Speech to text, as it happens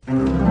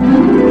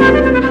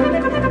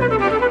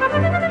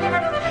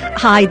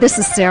Hi, this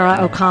is Sarah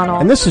O'Connell.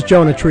 And this is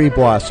Jonah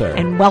Treebwasser.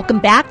 And welcome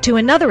back to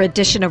another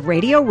edition of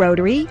Radio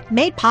Rotary,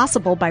 made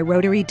possible by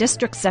Rotary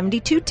District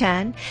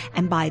 7210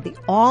 and by the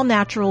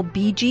all-natural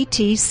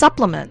BGT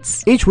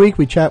supplements. Each week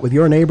we chat with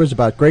your neighbors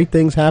about great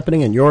things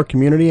happening in your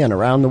community and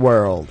around the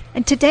world.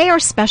 And today our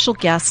special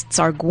guests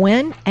are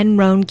Gwen and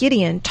Roan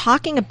Gideon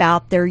talking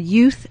about their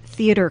youth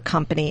theater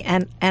company.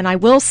 And I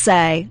will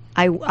say,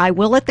 I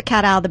will let the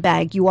cat out of the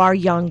bag, you are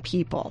young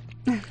people.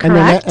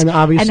 Correct? And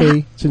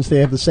obviously, since they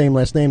have the same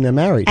last name, they're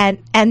married.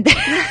 And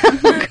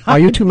Are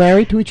you two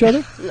married to each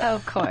other? No,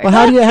 of course. Well,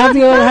 how do you have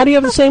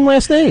the same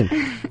last name?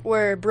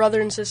 We're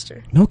brother and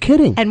sister. No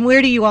kidding. And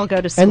where do you all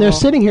go to school? And they're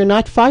sitting here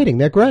not fighting.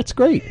 That's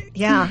great.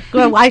 Yeah.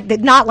 Well,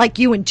 not like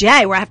you and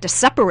Jay, where I have to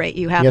separate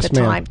you half the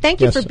ma'am. time. Thank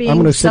you for being I'm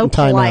gonna so sit in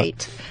time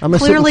polite. Out. I'm going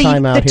to sit Clearly, in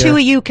time out the here. two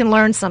of you can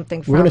learn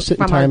something from We're going to sit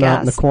in time out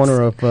in the guests.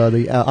 corner of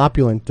the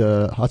opulent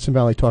Hudson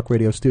Valley Talk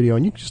Radio studio,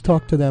 and you can just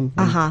talk to them.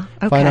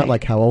 Okay. Find out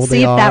like how old See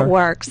they if are. that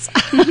works.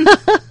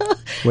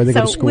 Where they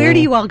go to So school. where do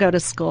you all go to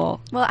school?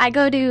 Well, I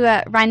go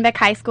to Rhinebeck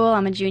High School.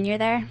 I'm a junior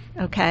there.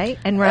 Okay.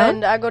 And Roan?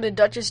 And I go to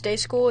Dutchess Day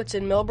School. It's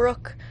in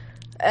Millbrook.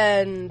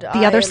 And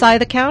The other side of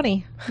the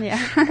county.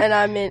 Yeah. And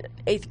I'm in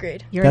 8th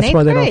grade. You're in That's 8th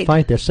why they grade. don't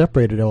fight. They're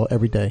separated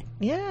every day.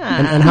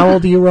 Yeah. And how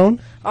old are you,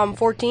 Roan? I'm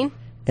 14.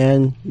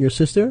 And your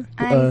sister?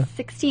 I'm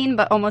 16,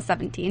 but almost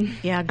 17.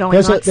 Yeah, going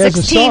There's on a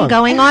 16, song.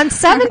 going on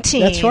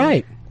 17. That's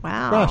right.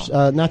 Wow. Gosh,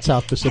 not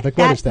South Pacific.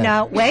 What is that?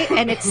 No, wait,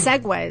 and it's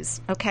segues.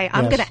 Okay,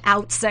 I'm Yes. going to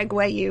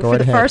out-segue you Go for right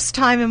the ahead. first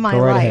time in my Go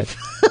right life.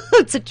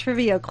 It's a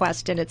trivia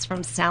question. It's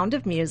from Sound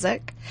of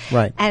Music.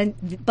 Right. And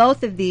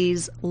both of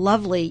these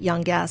lovely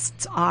young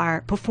guests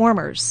are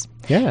performers.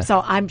 Yeah.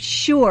 So I'm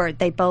sure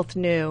they both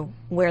knew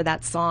where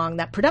that song,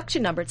 that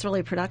production number, it's really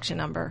a production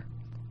number.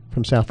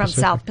 From South From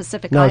Pacific. South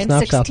Pacific. No, I it's am not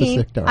 16. South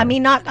Pacific. Darling. I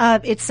mean, not,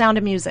 it's Sound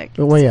of Music.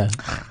 Well, yeah.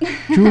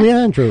 Julie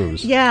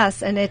Andrews.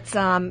 Yes, and it's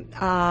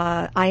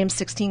I am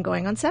 16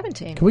 going on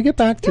 17. Can we get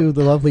back to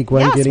the lovely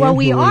Gwen Yes, Gideon? well,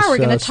 we who are. is, We're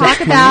gonna talk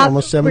 16, about-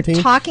 almost 17,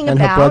 we're talking and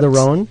about- her brother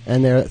Roan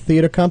and their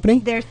theater company.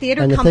 Their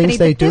theater and the company, things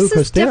they but do this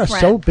is they are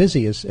different. so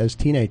busy as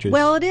teenagers.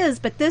 Well, it is,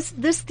 but this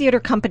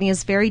theater company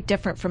is very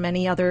different from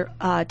any other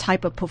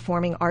type of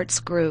performing arts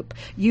group,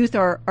 youth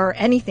or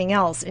anything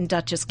else in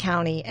Dutchess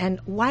County. And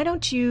why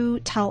don't you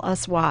tell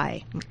us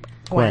why,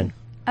 Gwen?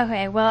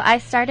 Okay, well, I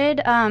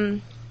started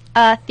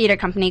a theater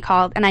company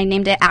and I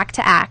named it Act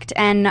to Act,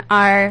 and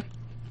our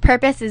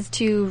purpose is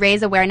to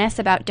raise awareness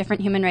about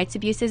different human rights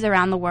abuses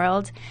around the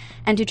world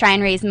and to try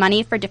and raise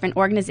money for different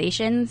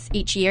organizations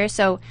each year.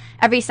 So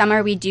every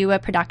summer we do a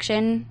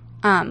production.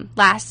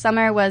 Last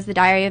summer was The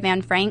Diary of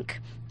Anne Frank,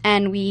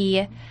 and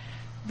we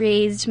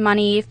raised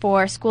money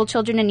for school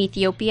children in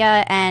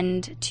Ethiopia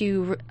and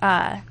to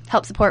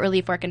help support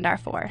relief work in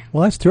Darfur.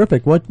 Well, that's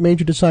terrific. What made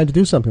you decide to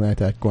do something like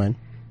that, Gwen?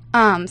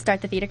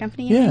 Start the theater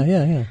company? you mean?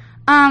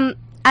 Yeah.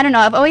 I don't know.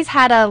 I've always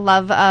had a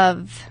love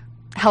of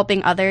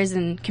helping others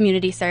and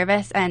community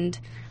service, and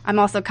I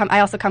also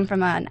come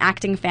from an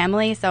acting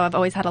family, so I've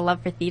always had a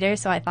love for theater.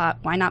 So I thought,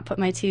 why not put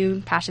my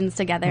two passions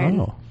together?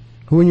 Oh.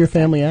 Who in your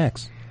family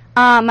acts?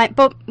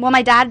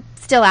 My dad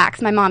still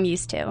acts. My mom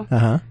used to,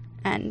 Uh-huh.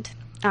 and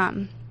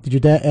Did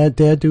your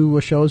dad do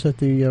shows at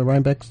the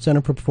Rhinebeck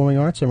Center for Performing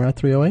Arts around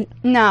 308?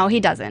 no, he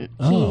doesn't.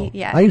 Oh.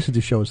 Yeah. I used to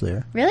do shows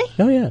there. Really?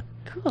 Oh, yeah.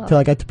 Cool. Until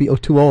I got to be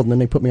too old, and then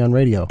they put me on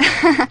radio.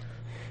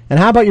 And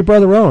how about your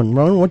brother Roan?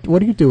 Roan, what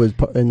do you do as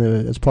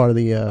part of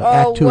the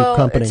Act 2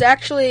 company? It's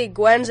actually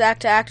Gwen's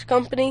Act to Act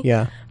company.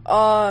 Yeah.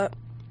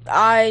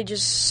 I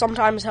just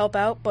sometimes help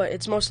out, but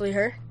it's mostly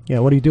her. Yeah,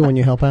 what do you do when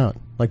you help out?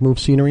 Like move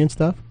scenery and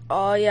stuff?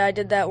 Yeah, I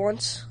did that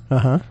once.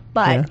 Uh-huh.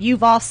 But Yeah.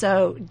 you've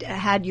also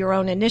had your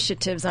own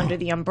initiatives under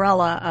the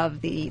umbrella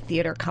of the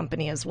theater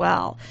company as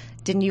well.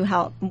 Didn't you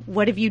help?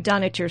 What have you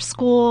done at your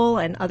school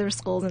and other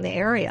schools in the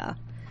area?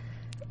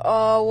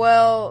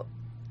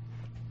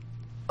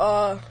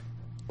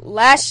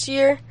 Last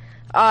year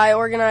I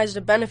organized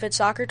a benefit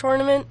soccer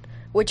tournament,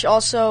 which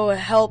also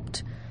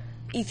helped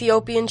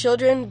Ethiopian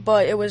children,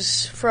 but it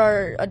was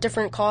for a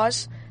different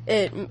cause.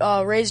 It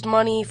raised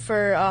money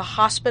for a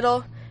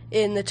hospital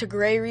in the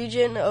Tigray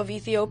region of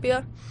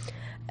Ethiopia,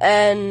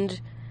 and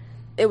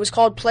it was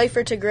called Play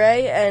for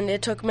Tigray, and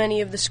it took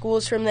many of the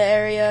schools from the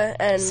area,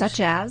 and Such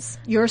as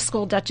your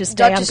school, Dutchess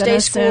Day, Dutchess I'm going Day to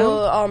assume,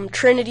 School,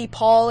 Trinity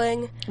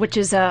Pauling, which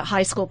is a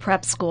high school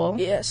prep school.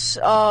 yes,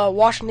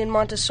 Washington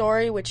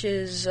Montessori, which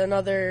is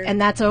another. And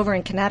that's over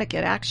in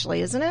Connecticut,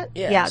 actually, isn't it?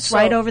 Yeah, it's so-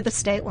 right over the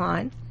state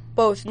line.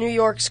 both New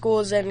York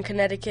schools and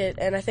Connecticut,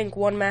 and I think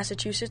one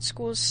Massachusetts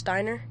school,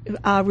 Steiner.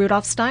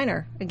 Rudolph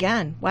Steiner,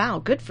 again. Wow,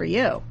 good for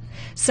you.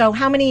 So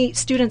how many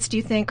students do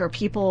you think, or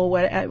people,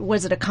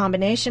 was it a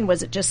combination?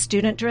 Was it just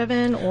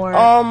student-driven, or?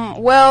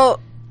 Well,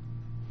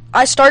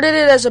 I started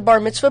it as a bar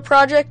mitzvah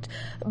project,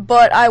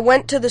 but I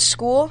went to the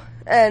school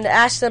and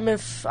asked them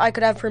if I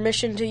could have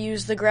permission to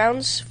use the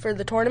grounds for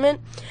the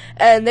tournament,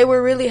 and they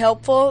were really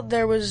helpful.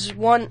 There was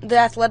the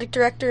athletic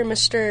director,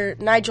 Mr.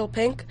 Nigel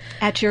Pink.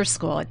 At your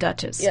school, at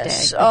Dutchess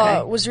Yes, Day.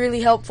 Okay. was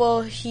really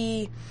helpful.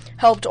 He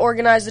helped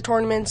organize the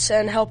tournaments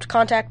and helped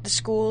contact the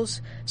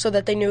schools so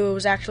that they knew it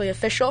was actually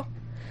official.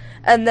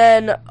 And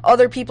then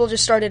other people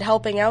just started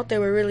helping out. They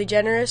were really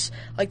generous.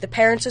 Like the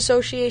Parents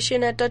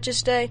Association at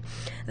Dutchess Day,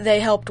 they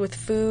helped with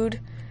food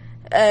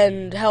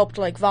and helped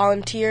like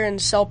volunteer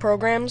and sell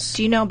programs.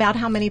 Do you know about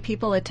how many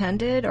people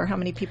attended or how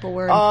many people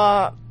were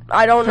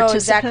I don't know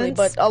exactly,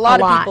 but a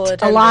lot of people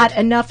attended. A lot,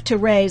 enough to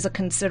raise a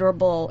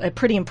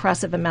pretty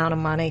impressive amount of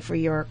money for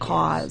your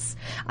cause.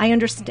 I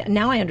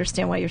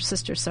understand why your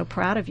sister's so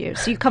proud of you.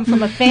 So you come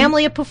from a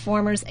family of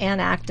performers and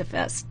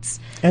activists.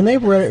 And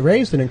they've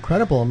raised an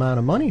incredible amount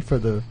of money for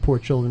the poor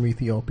children of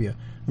Ethiopia.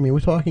 I mean, we're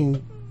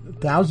talking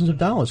thousands of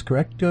dollars,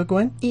 correct,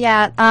 Gwen?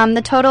 Yeah,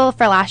 the total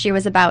for last year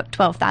was about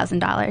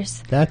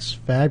 $12,000. That's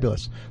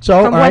fabulous.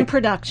 So from one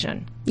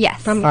production.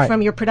 Yes.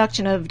 From your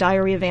production of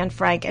Diary of Anne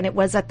Frank, and it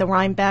was at the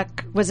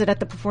Rhinebeck. Was it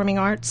at the Performing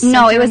Arts?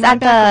 No, it was at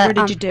the. Where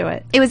did you do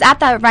it? It was at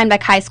the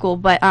Rhinebeck High School,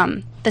 but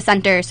the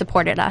center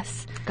supported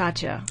us.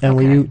 Gotcha.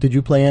 And did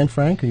you play Anne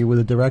Frank? Or you were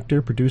the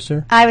director,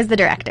 producer? I was the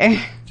director.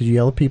 Did you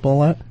yell at people a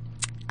lot?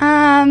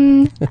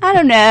 I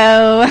don't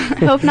know. I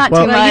hope not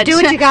too much. You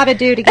do what you got to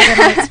do to get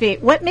on its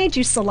feet. What made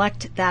you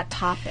select that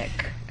topic?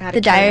 The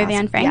Diary of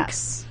Anne Frank?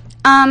 Yes.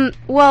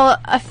 Well,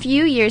 a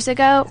few years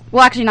ago,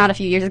 well, actually not a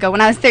few years ago,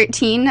 when I was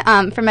 13,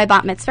 for my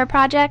bat mitzvah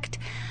project,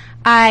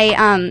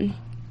 I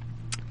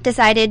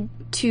decided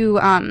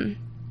to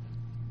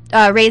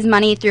raise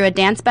money through a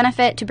dance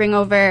benefit to bring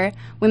over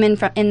women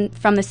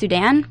from the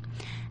Sudan.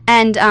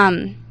 And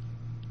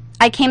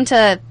I came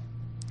to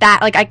that,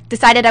 like, I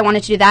decided I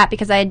wanted to do that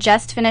because I had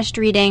just finished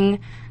reading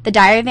The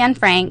Diary of Anne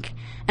Frank,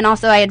 and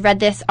also I had read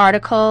this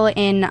article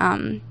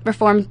in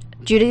Reformed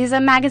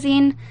Judaism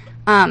magazine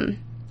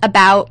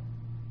about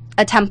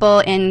a temple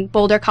in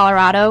Boulder,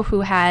 Colorado, who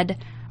had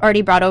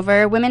already brought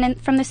over women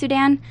from the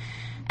Sudan.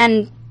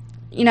 And,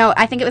 you know,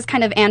 I think it was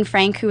kind of Anne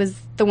Frank who was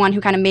the one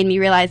who kind of made me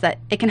realize that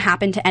it can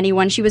happen to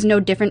anyone. She was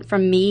no different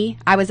from me.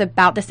 I was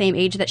about the same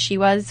age that she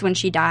was when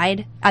she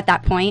died at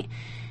that point.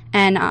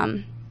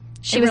 And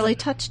she really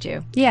touched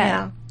you.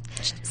 Yeah.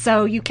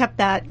 So you kept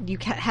that,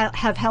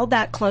 have held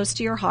that close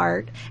to your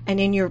heart, and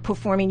in your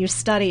performing, you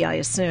study, I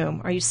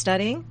assume. Are you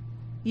studying?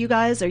 You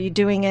guys, are you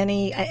doing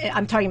any?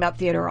 I'm talking about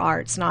theater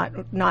arts, not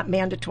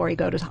mandatory.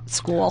 Go to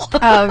school.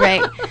 Oh,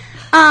 right.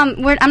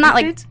 I'm not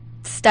like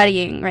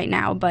studying right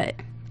now, but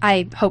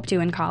I hope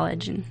to in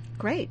college. And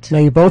great. Now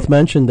you both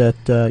mentioned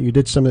that you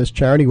did some of this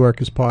charity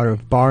work as part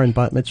of Bar and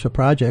Bat Mitzvah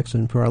projects,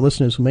 and for our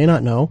listeners who may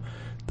not know,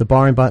 the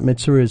Bar and Bat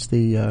Mitzvah is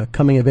the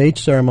coming of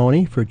age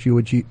ceremony for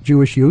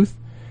Jewish youth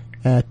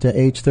at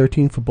age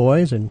 13 for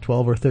boys and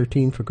 12 or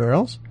 13 for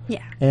girls.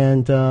 Yeah.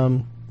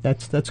 And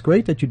that's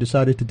great that you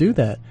decided to do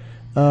that.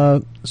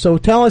 So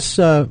tell us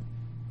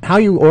how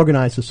you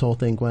organized this whole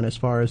thing, Gwen, as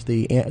far as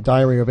the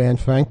Diary of Anne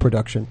Frank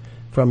production,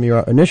 from your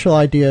initial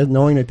idea,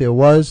 knowing that there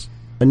was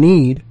a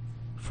need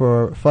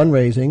for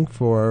fundraising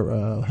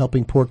for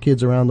helping poor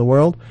kids around the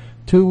world,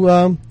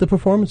 to the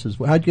performances.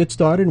 How did you get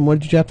started, and what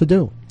did you have to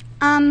do?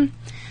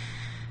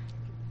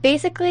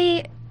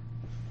 Basically,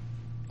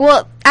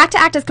 well, Act to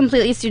Act is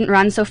completely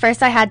student-run, so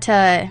first I had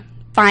to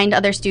find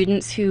other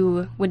students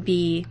who would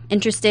be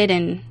interested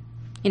in,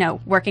 you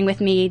know, working with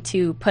me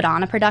to put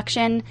on a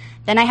production.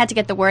 Then I had to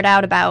get the word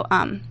out about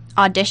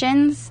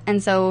auditions,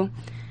 and so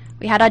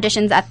we had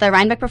auditions at the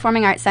Rhinebeck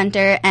Performing Arts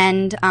Center,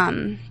 and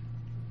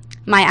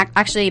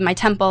my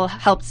temple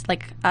helped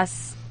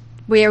us.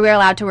 We were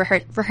allowed to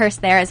rehearse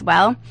there as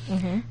well,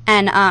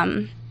 and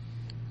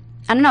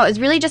I don't know. It was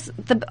really just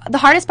the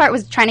hardest part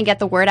was trying to get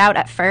the word out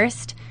at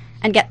first,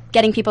 and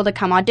getting people to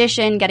come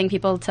audition, getting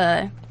people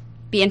to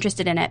be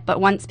interested in it.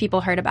 But once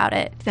people heard about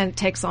it, then it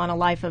takes on a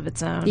life of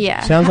its own.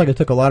 Yeah. Sounds like it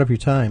took a lot of your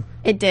time.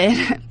 It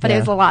did, but it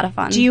was a lot of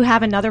fun. Do you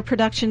have another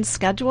production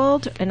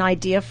scheduled? An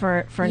idea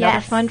for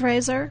another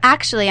fundraiser?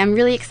 Actually, I'm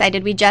really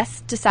excited. We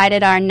just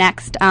decided our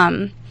next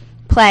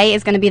play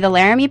is going to be the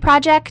Laramie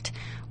Project,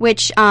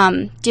 which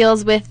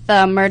deals with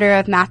the murder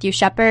of Matthew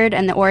Shepard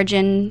and the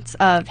origins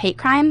of hate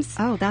crimes.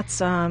 Oh, that's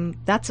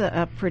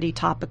a pretty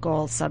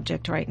topical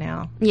subject right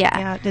now.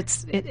 Yeah.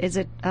 Is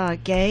it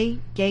gay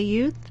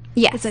youth?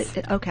 Yes. Is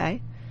it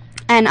okay?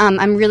 And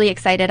I'm really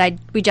excited.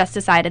 We just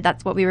decided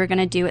that's what we were going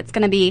to do. It's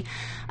going to be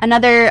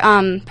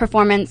another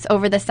performance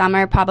over the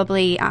summer.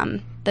 Probably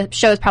the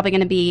show is probably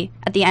going to be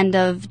at the end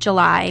of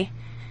July.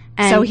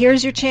 And so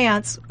here's your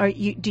chance.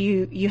 Do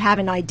you have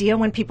an idea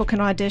when people can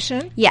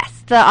audition? Yes,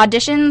 the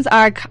auditions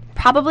are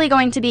probably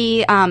going to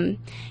be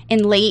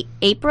in late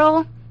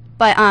April,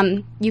 but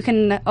you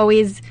can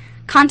always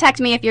contact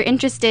me if you're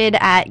interested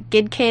at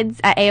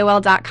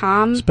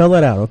gidkids@aol.com. Spell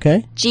that out,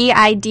 okay?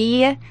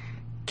 GID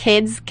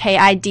kids,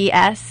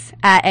 KIDS,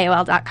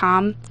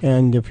 @aol.com.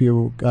 And if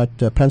you got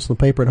pencil and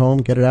paper at home,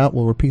 get it out.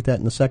 We'll repeat that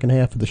in the second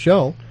half of the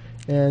show.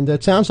 And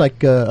it sounds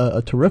like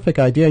a terrific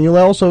idea. And you'll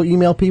also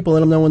email people,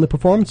 let them know when the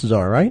performances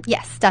are, right?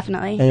 Yes,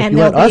 definitely. And if you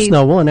let us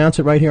know, we'll announce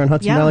it right here on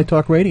Hudson Valley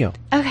Talk Radio.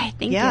 Okay,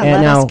 thank you.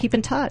 Let us keep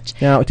in touch.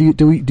 Now, do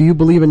you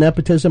believe in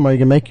nepotism? Are you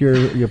going to make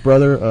your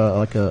brother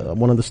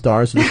one of the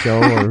stars of the show,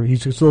 or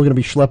he's still going to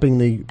be schlepping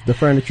the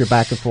furniture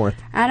back and forth?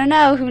 I don't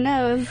know. Who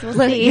knows? We'll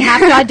see. You have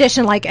to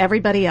audition like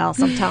everybody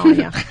else, I'm telling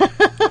you.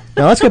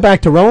 Now let's get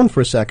back to Roan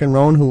for a second.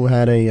 Roan, who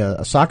had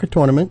a soccer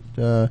tournament.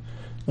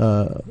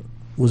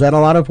 Was that a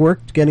lot of work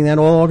getting that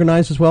all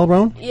organized as well,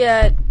 Roan?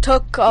 Yeah, it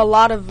took a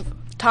lot of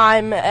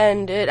time,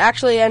 and it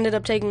actually ended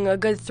up taking a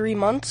good 3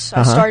 months.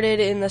 I started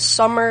in the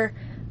summer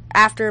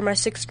after my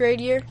 6th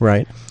grade year.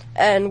 Right.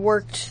 And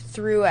worked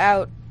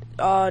throughout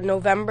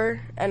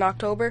November and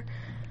October.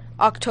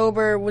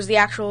 October was the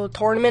actual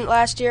tournament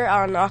last year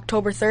on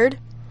October 3rd.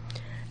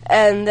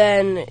 And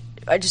then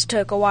I just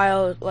took a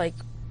while, like,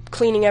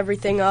 cleaning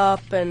everything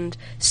up and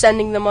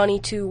sending the money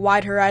to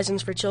Wide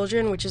Horizons for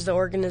Children, which is the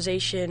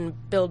organization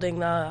building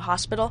the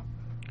hospital.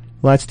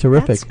 Well, that's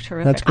terrific. That's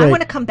terrific. That's great. I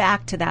want to come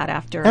back to that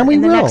after and we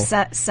in the will.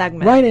 next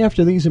segment. Right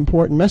after these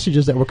important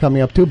messages that we're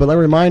coming up to. But let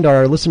me remind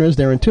our listeners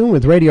they're in tune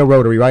with Radio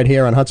Rotary right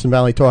here on Hudson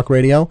Valley Talk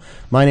Radio.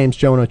 My name's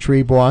Jonah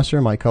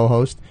Triebwasser. My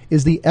co-host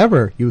is the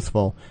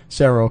ever-youthful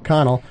Sarah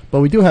O'Connell.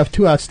 But we do have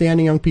two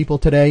outstanding young people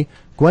today,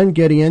 Gwen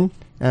Gideon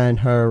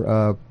and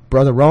her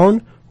brother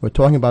Roan. We're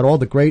talking about all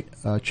the great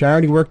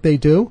charity work they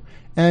do.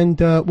 And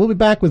we'll be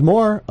back with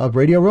more of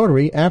Radio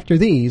Rotary after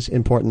these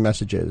important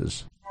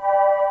messages.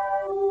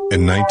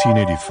 In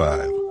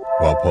 1985,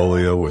 while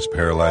polio was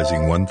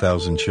paralyzing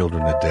 1,000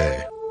 children a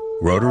day,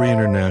 Rotary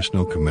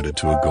International committed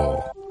to a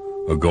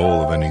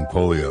goal of ending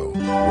polio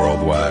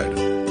worldwide.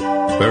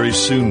 Very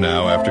soon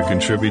now, after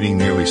contributing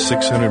nearly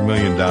 $600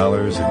 million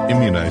and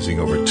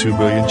immunizing over 2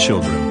 billion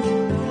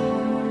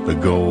children, the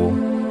goal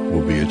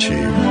will be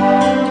achieved.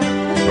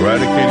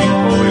 Eradicating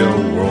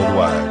polio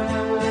worldwide.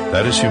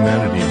 That is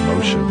humanity in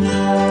motion.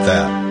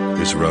 That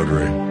is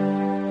Rotary.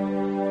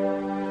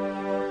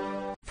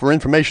 For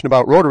information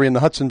about Rotary in the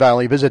Hudson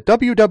Valley, visit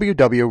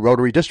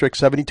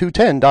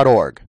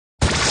www.rotarydistrict7210.org.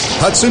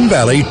 Hudson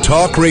Valley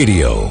Talk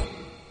Radio.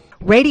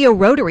 Radio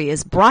Rotary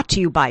is brought to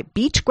you by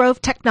Beech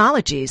Grove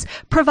Technologies,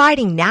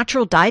 providing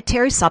natural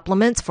dietary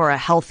supplements for a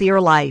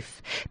healthier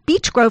life.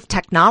 Beech Grove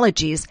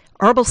Technologies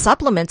herbal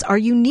supplements are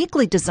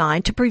uniquely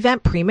designed to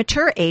prevent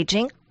premature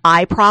aging,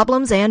 eye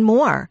problems, and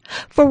more.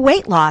 For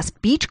weight loss,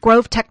 Beech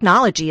Grove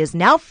Technology is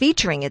now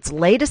featuring its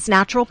latest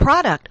natural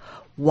product,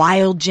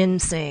 Wild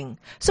Ginseng.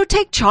 So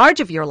take charge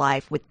of your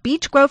life with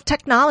Beech Grove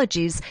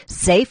Technologies'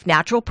 safe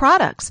natural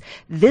products.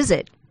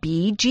 Visit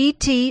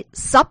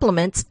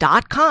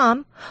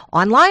bgtsupplements.com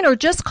online or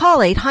just call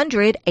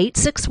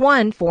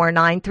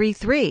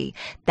 800-861-4933.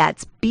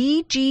 That's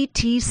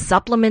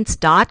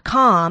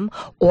bgtsupplements.com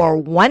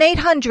or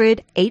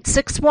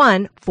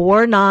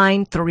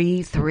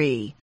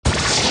 1-800-861-4933.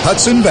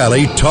 Hudson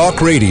Valley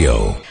Talk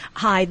Radio.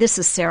 Hi, this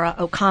is Sarah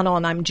O'Connell,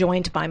 and I'm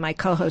joined by my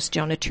co-host,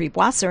 Jonah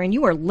Triebwasser, and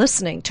you are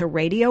listening to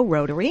Radio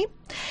Rotary.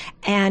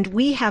 And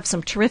we have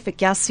some terrific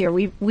guests here.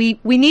 We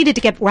needed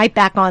to get right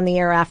back on the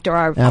air after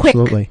our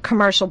quick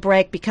commercial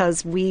break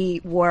because we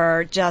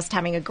were just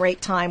having a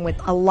great time with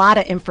a lot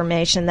of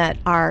information that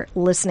our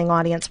listening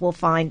audience will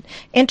find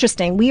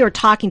interesting. We are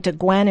talking to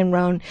Gwen and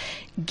Roan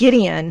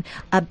Gideon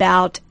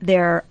about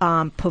their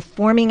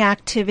performing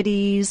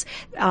activities,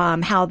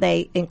 how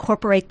they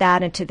incorporate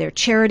that into their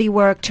charity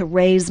work to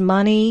raise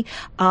money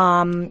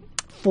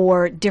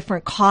for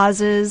different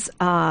causes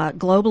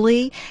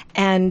globally.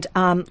 And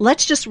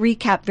let's just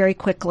recap very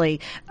quickly.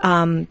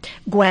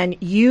 Gwen,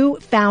 you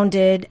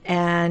founded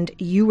and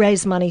you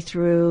raised money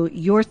through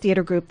your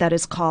theater group that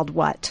is called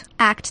what?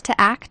 Act to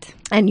Act.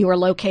 And you are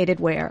located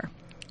where?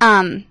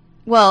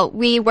 Well,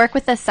 we work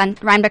with the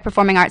Rhinebeck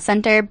Performing Arts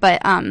Center,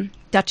 but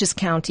Dutchess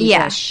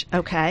County-ish. Yeah.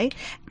 Okay.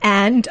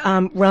 And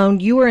Roan,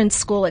 you were in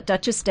school at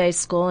Dutchess Day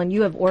School, and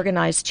you have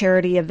organized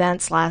charity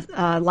events.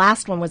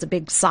 Last one was a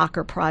big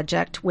soccer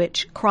project,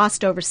 which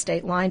crossed over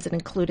state lines and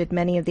included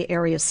many of the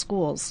area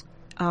schools.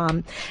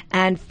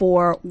 And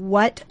for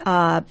what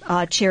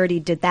charity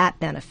did that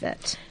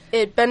benefit?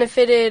 It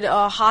benefited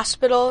a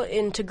hospital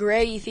in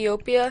Tigray,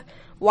 Ethiopia.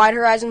 Wide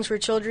Horizons for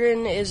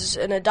Children is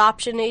an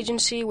adoption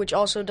agency which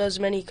also does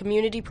many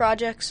community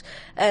projects,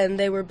 and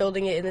they were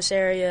building it in this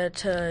area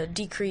to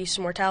decrease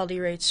mortality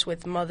rates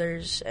with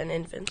mothers and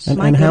infants.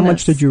 And how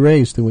much did you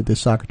raise with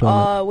this soccer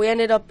tournament? We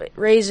ended up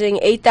raising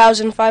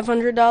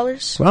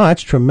 $8,500. Wow,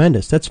 that's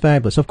tremendous. That's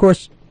fabulous. Of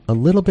course, a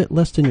little bit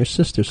less than your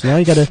sister, so now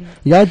you gotta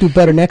do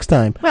better next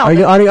time. Well,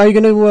 are you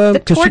going to? The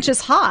torch is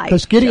high.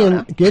 Because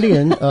Gwen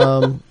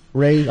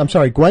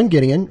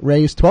Gideon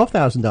raised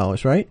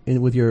 $12,000, right?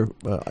 With your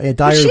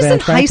Diary of Anne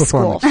Frank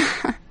performance.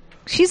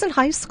 She's in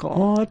high school.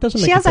 Oh, it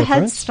doesn't make She has a head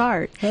difference.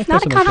 start. That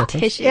not a doesn't make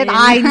competition.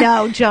 I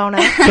know,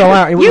 Jonah.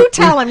 So, you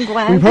tell him,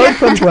 Gwen. We've heard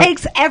from It Gwen.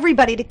 takes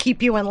everybody to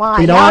keep you in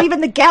line. You know now what?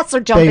 even the guests are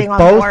jumping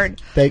on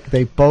board.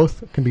 They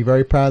both can be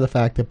very proud of the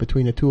fact that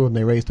between the two of them,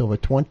 they raised over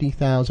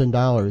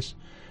 $20,000,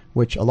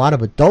 which a lot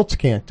of adults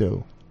can't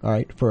do. All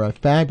right, for a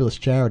fabulous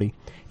charity.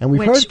 And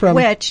we've heard from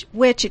which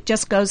it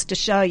just goes to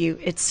show you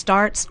it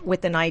starts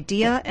with an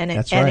idea and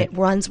it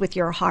runs with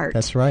your heart.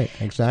 That's right,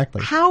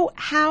 exactly. How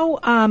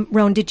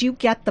Roan, did you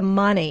get the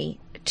money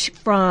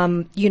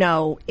from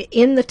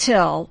in the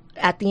till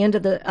at the end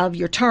of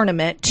your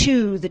tournament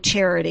to the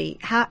charity?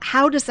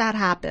 How does that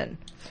happen?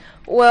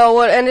 Well,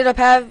 what ended up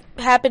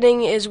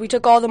happening is we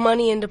took all the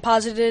money and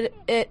deposited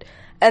it,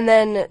 and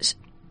then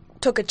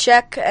took a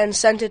check and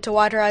sent it to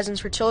Wide Horizons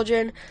for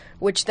Children,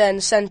 which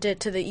then sent it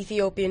to the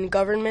Ethiopian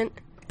government.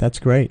 That's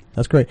great.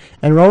 That's great.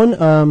 And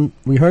Rowan,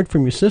 we heard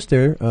from your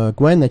sister,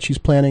 Gwen, that she's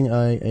planning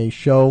a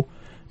show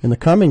in the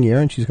coming year,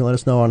 and she's going to let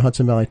us know on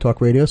Hudson Valley Talk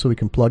Radio so we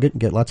can plug it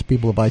and get lots of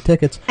people to buy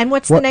tickets. And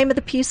what's the name of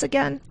the piece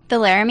again? The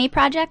Laramie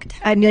Project.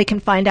 And they can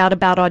find out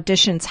about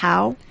auditions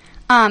how?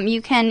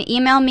 You can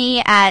email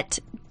me at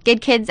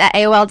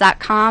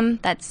gidkids@aol.com.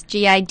 That's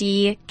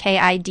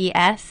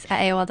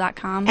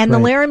GIDKIDS@aol.com. And the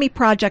Right. Laramie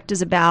Project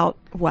is about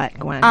what,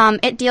 Gwen?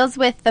 It deals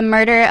with the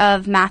murder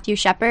of Matthew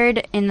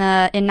Shepard in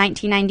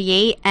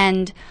 1998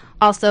 and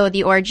also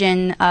the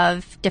origin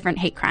of different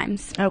hate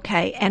crimes.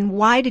 Okay, and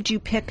why did you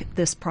pick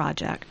this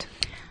project?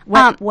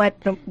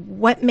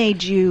 What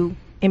made you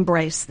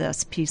embrace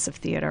this piece of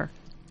theater?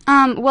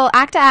 Well,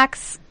 Act to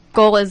Act's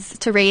goal is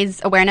to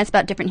raise awareness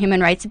about different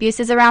human rights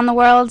abuses around the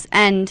world,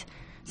 and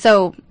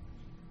so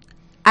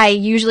I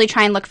usually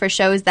try and look for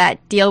shows that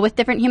deal with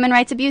different human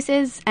rights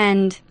abuses,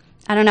 and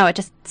I don't know, it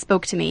just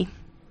spoke to me.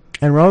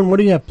 And Rowan, what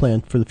do you have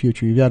planned for the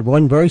future? You've had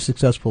one very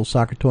successful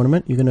soccer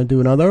tournament. You're going to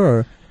do another,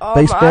 or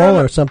baseball,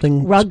 or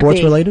something Rugby.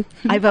 sports related?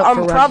 I vote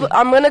for rugby.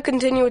 I'm going to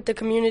continue with the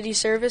community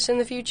service in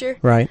the future.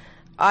 Right,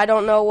 I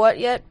don't know what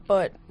yet,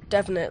 but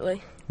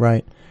definitely.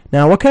 right.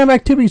 Now, what kind of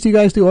activities do you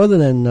guys do other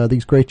than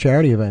these great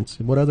charity events?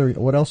 What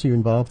else are you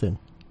involved in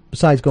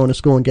besides going to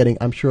school and getting,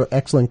 I'm sure,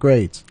 excellent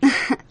grades?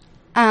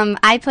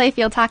 I play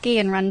field hockey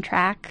and run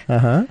track,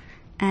 Uh-huh.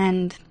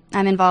 and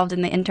I'm involved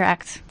in the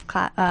Interact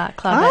club.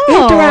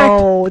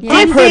 Oh, Interact.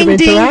 I've heard of ding,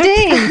 ding, Interact.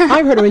 ding.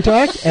 I've heard of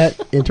Interact.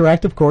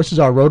 Interact, of course, is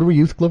our Rotary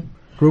Youth Club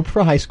group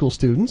for high school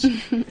students.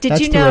 Did That's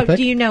you know? terrific.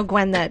 Do you know,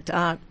 Gwen, that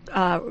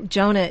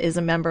Jonah is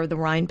a member of the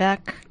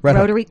Rhinebeck Red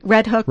Hook. Rotary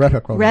Red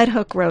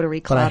Hook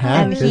Rotary Club, But I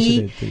have and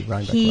visited the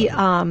Rhinebeck he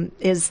Club.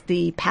 is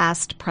the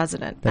past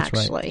president. That's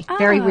right. actually,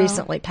 very Oh.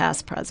 recently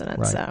past president.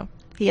 Right. So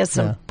he has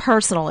some Yeah.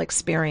 personal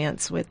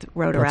experience with That's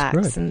Rotaract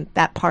good. and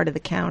that part of the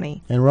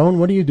county. And Rowan,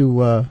 what do you do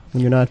when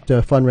you're not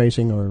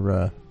fundraising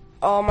or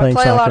I Playing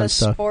play a soccer lot and of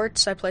stuff.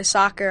 sports. I play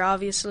soccer,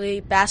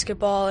 obviously,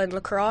 basketball and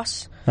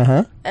lacrosse,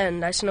 uh-huh?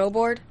 and I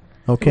snowboard.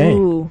 Okay.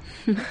 Ooh.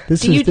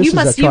 This Do you, is this you is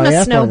must a you must triathlon,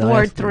 I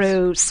snowboard asked this.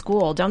 through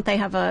school? Don't they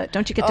have a?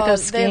 Don't you get to go They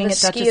skiing have a at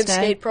ski Duchess and Day?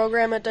 skate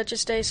program at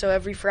Duchess Day, so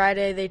every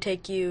Friday they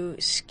take you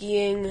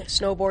skiing,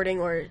 snowboarding,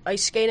 or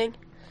ice skating,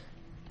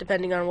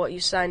 depending on what you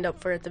signed up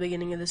for at the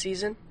beginning of the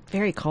season.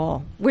 Very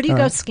cool. Where do you All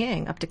go right.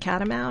 skiing? Up to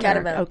Catamount? or-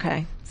 Catamount.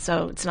 Okay,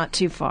 so it's not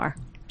too far.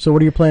 So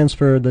what are your plans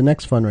for the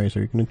next fundraiser?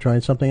 Are you going to try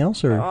something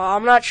else? Or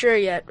I'm not sure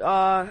yet.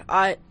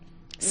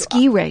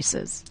 Ski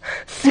races.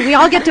 So we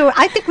all get to.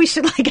 I think we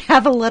should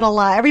have a little.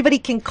 Everybody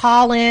can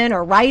call in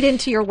or write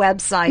into your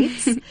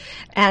websites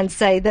and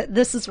say that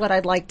this is what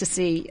I'd like to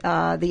see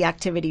the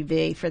activity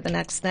be for the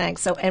next thing.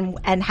 So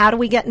and how do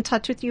we get in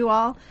touch with you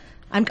all?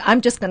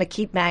 I'm just going to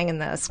keep banging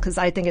this because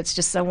I think it's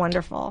just so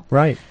wonderful.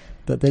 right.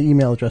 The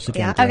email address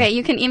again. Yeah. Jen. Okay,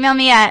 you can email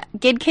me at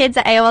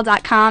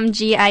gidkids@aol.com,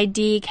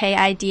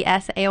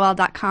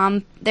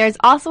 GIDKIDS@aol.com. There's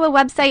also a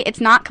website.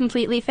 It's not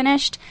completely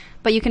finished,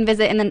 but you can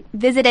visit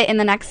it in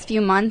the next few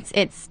months.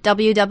 It's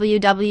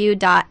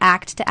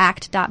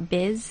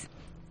www.acttoact.biz.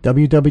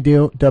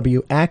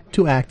 www. Act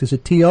to Act. Is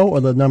it TO or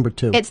the number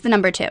 2? It's the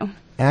number 2.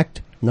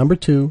 Act, number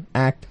 2,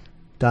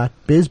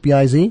 act.biz,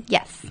 B-I-Z?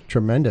 Yes.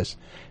 Tremendous.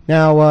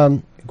 Now,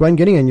 Gwen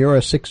Gideon, you're a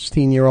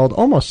 16-year-old,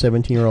 almost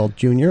 17-year-old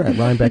junior at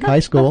Rhinebeck High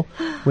School,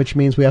 which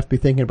means we have to be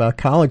thinking about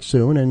college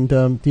soon. And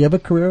do you have a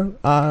career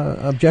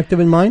objective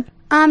in mind?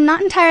 I'm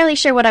not entirely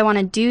sure what I want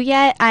to do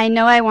yet. I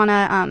know I want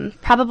to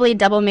probably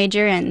double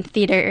major in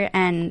theater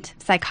and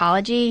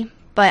psychology,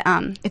 but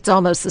It's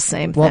almost the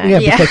same Well, thing. yeah,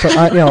 Yeah. because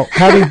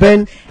having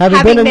been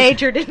in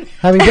majored in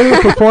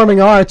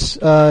performing arts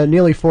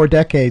nearly 4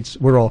 decades,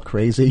 we're all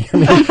crazy. I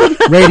mean,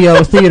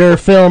 radio, theater,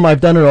 film,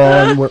 I've done it all,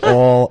 and we're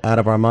all out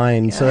of our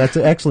minds. So that's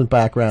an excellent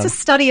background. it's a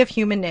study of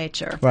human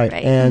nature. Right.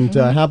 Right. And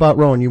how about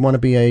Rowan? You want to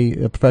be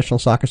a professional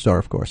soccer star,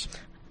 of course.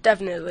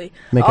 Definitely.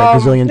 Make a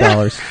gazillion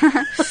dollars.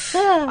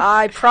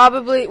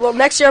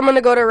 Next year I'm going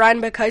to go to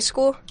Rhinebeck High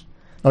School.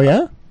 Oh,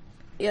 yeah?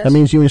 Yes. That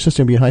means you and your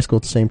sister will be in high school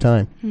at the same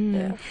time.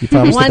 Yeah. You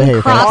promise to One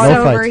behave, right?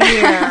 No crossover fights.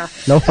 year.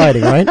 No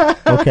fighting, right?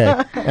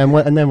 Okay.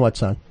 And then what,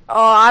 son?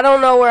 I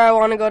don't know where I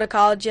want to go to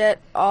college yet.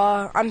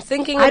 I'm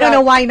thinking I don't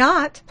know why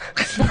not.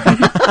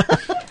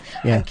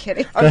 Yeah. I'm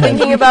kidding. I'm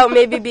thinking about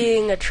maybe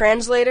being a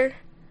translator.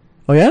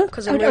 Oh, yeah?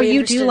 Because I'm Oh, really you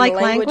interested do in like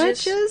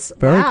languages.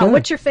 Very wow. good.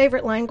 What's your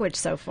favorite language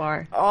so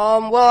far?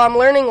 Well, I'm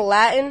learning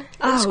Latin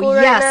in school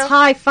right yes. now.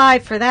 High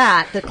five for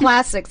that. The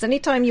classics.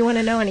 Anytime you want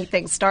to know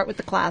anything, start with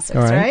the classics,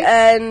 All right. right?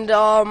 And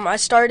I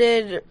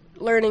started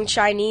learning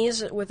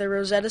Chinese with a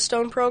Rosetta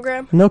Stone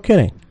program. No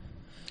kidding.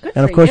 Good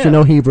And, of for course, you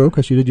know Hebrew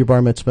because you did your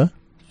bar mitzvah.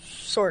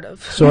 Sort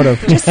of. Sort of.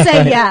 Just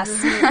say yes.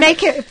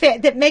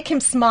 Make him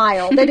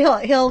smile. That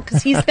he'll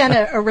because he's been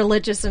a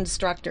religious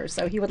instructor,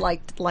 so he would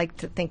like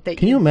to think that.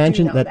 Can you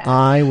imagine know that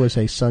I was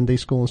a Sunday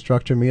school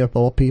instructor, me of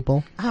all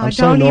people? Oh, I'm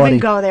so don't naughty. even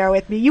go there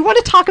with me. You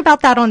want to talk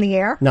about that on the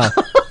air? No.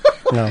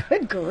 No.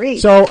 Good grief.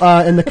 So,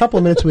 in the couple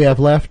of minutes we have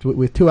left,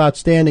 with 2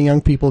 outstanding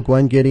young people,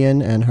 Gwen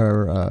Gideon and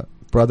her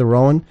brother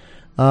Rowan,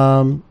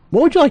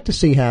 What would you like to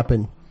see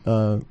happen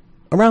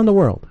around the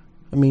world?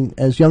 I mean,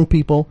 as young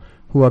people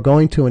who are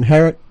going to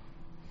inherit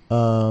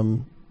the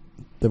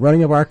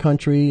running of our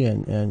country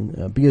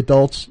and be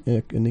adults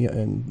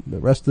in the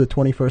rest of the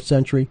 21st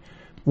century,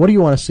 what do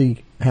you want to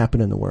see happen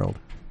in the world?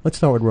 Let's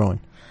start with Rowan.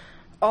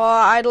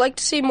 I'd like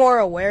to see more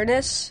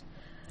awareness.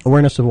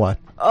 Awareness of what?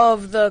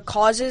 Of the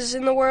causes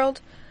in the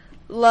world.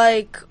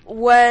 Like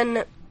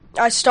when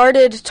I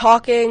started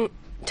telling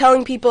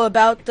people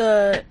about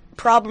the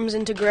problems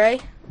in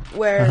Tigray,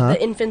 where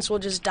the infants will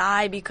just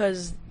die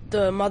because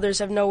the mothers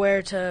have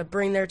nowhere to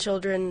bring their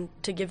children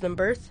to give them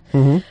birth.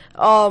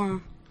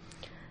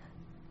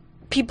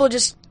 People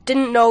just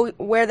didn't know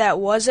where that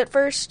was at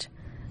first.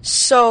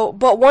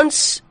 But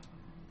once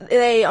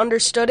they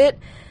understood it,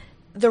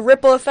 the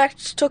ripple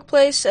effect took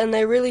place, and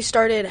they really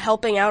started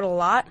helping out a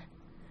lot,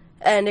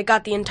 and it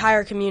got the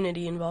entire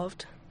community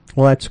involved.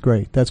 Well, that's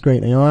great. That's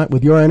great. And you know what?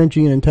 With your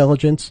energy and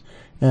intelligence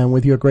and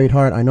with your great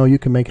heart, I know you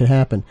can make it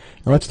happen.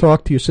 Now let's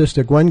talk to your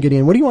sister, Gwen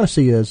Gideon. What do you want to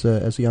see as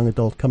a young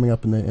adult coming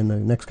up in the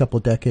next couple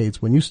of decades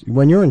when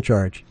you're in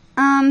charge?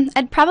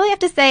 I'd probably have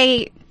to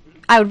say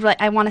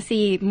I want to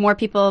see more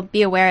people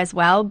be aware as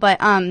well, but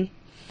I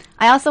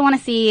also want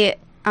to see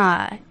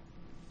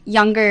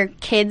younger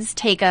kids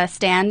take a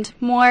stand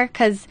more,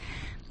 because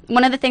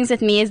one of the things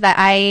with me is that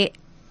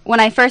when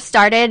I first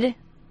started,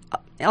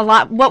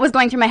 what was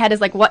going through my head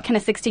is like, what can a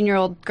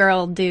 16-year-old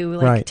girl do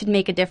to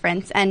make a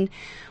difference? And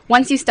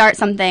once you start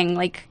something,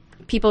 like,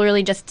 people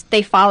really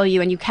they follow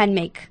you, and you can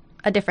make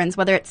a difference,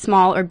 whether it's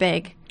small or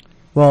big.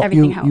 Well,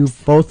 everything helps. You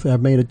both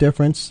have made a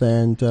difference,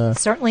 and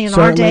certainly in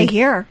our day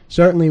here.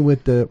 Certainly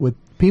with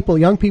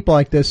young people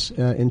like this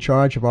in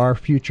charge of our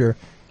future.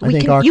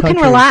 You can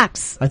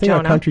relax. I think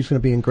Jonah. Our country's going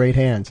to be in great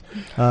hands.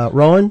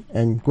 Rowan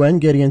and Gwen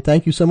Gideon,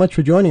 thank you so much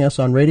for joining us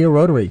on Radio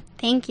Rotary.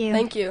 Thank you.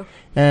 Thank you.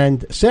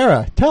 And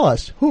Sarah, tell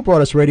us, who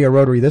brought us Radio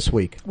Rotary this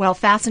week? Well,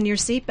 fasten your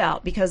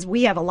seatbelt, because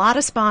we have a lot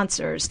of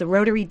sponsors. The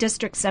Rotary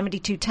District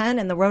 7210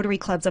 and the Rotary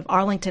Clubs of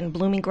Arlington,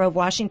 Blooming Grove,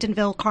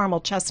 Washingtonville, Carmel,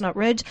 Chestnut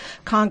Ridge,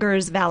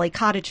 Congers, Valley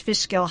Cottage,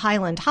 Fishkill,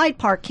 Highland, Hyde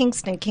Park,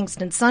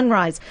 Kingston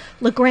Sunrise,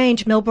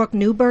 LaGrange, Millbrook,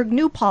 Newburgh,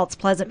 New Paltz,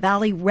 Pleasant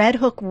Valley, Red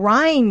Hook,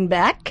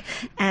 Rhinebeck,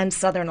 and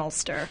Southern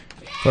Ulster.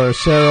 For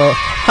Sarah,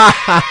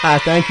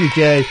 thank you,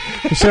 Jay.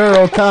 For Sarah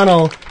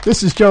O'Connell,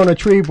 this is Jonah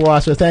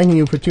Treebwasser thanking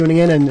you for tuning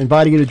in and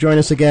inviting you to join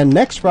us again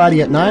next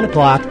Friday at 9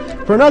 o'clock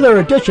for another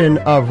edition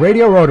of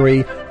Radio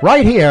Rotary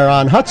right here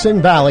on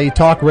Hudson Valley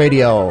Talk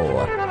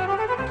Radio.